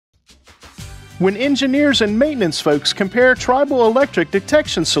When engineers and maintenance folks compare Triboelectric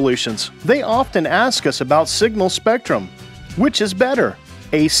detection solutions, they often ask us about signal spectrum. Which is better,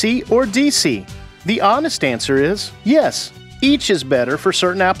 AC or DC? The honest answer is yes, each is better for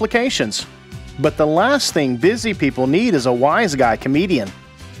certain applications. But the last thing busy people need is a wise guy comedian.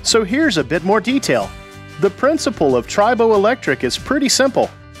 So here's a bit more detail. The principle of Triboelectric is pretty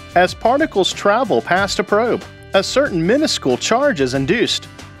simple. As particles travel past a probe, a certain minuscule charge is induced.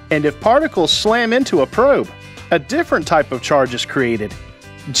 And if particles slam into a probe, a different type of charge is created.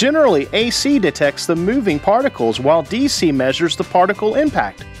 Generally, AC detects the moving particles while DC measures the particle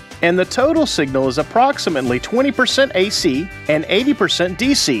impact. And the total signal is approximately 20% AC and 80%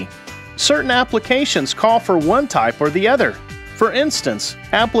 DC. Certain applications call for one type or the other. For instance,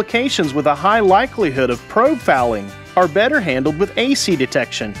 applications with a high likelihood of probe fouling are better handled with AC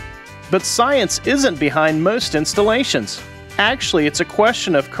detection. But science isn't behind most installations. Actually, it's a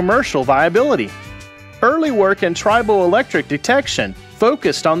question of commercial viability. Early work in Triboelectric detection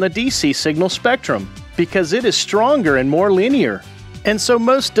focused on the DC signal spectrum because it is stronger and more linear. And so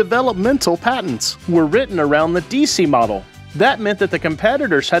most developmental patents were written around the DC model. That meant that the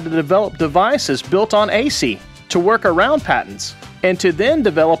competitors had to develop devices built on AC to work around patents and to then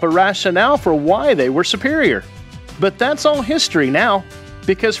develop a rationale for why they were superior. But that's all history now,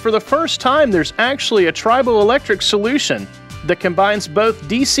 because for the first time there's actually a Triboelectric solution that combines both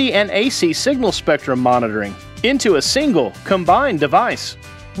DC and AC signal spectrum monitoring into a single, combined device.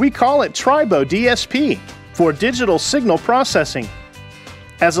 We call it Tribo DSP for digital signal processing.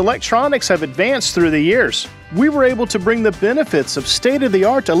 As electronics have advanced through the years, we were able to bring the benefits of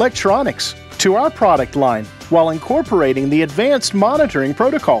state-of-the-art electronics to our product line while incorporating the advanced monitoring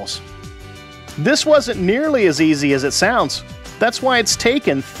protocols. This wasn't nearly as easy as it sounds. That's why it's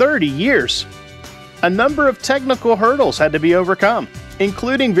taken 30 years. A number of technical hurdles had to be overcome,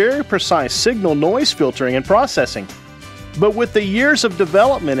 including very precise signal noise filtering and processing. But with the years of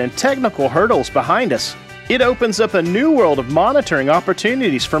development and technical hurdles behind us, it opens up a new world of monitoring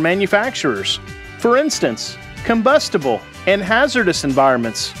opportunities for manufacturers. For instance, combustible and hazardous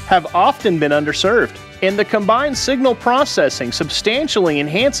environments have often been underserved, and the combined signal processing substantially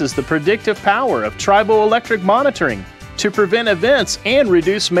enhances the predictive power of Triboelectric monitoring to prevent events and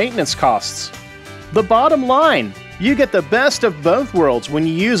reduce maintenance costs. The bottom line, you get the best of both worlds when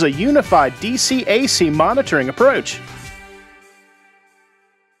you use a unified DC-AC monitoring approach.